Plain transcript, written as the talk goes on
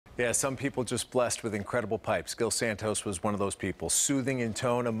Yeah, some people just blessed with incredible pipes. Gil Santos was one of those people, soothing in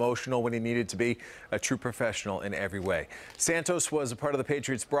tone, emotional when he needed to be, a true professional in every way. Santos was a part of the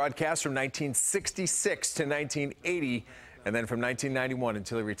Patriots broadcast from 1966 to 1980, and then from 1991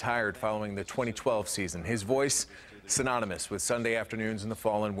 until he retired following the 2012 season. His voice synonymous with Sunday afternoons in the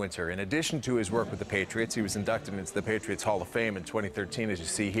fall and winter. In addition to his work with the Patriots, he was inducted into the Patriots Hall of Fame in 2013, as you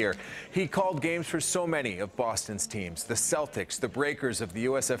see here. He called games for so many of Boston's teams: the Celtics, the Breakers of the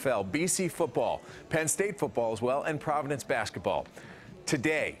USFL, BC football, Penn State football as well, and Providence basketball.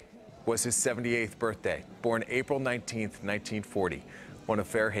 Today was his 78th birthday, born April 19th, 1940, one of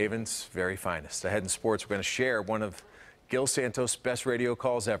Fairhaven's very finest. Ahead in sports, we're going to share one of Gil Santos' best radio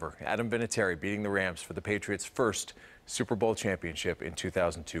calls ever. Adam Vinatieri beating the Rams for the Patriots' first Super Bowl championship in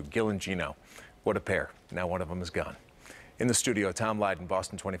 2002. Gil and Gino, what a pair. Now one of them is gone. In the studio, Tom Lydon,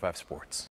 Boston 25 Sports.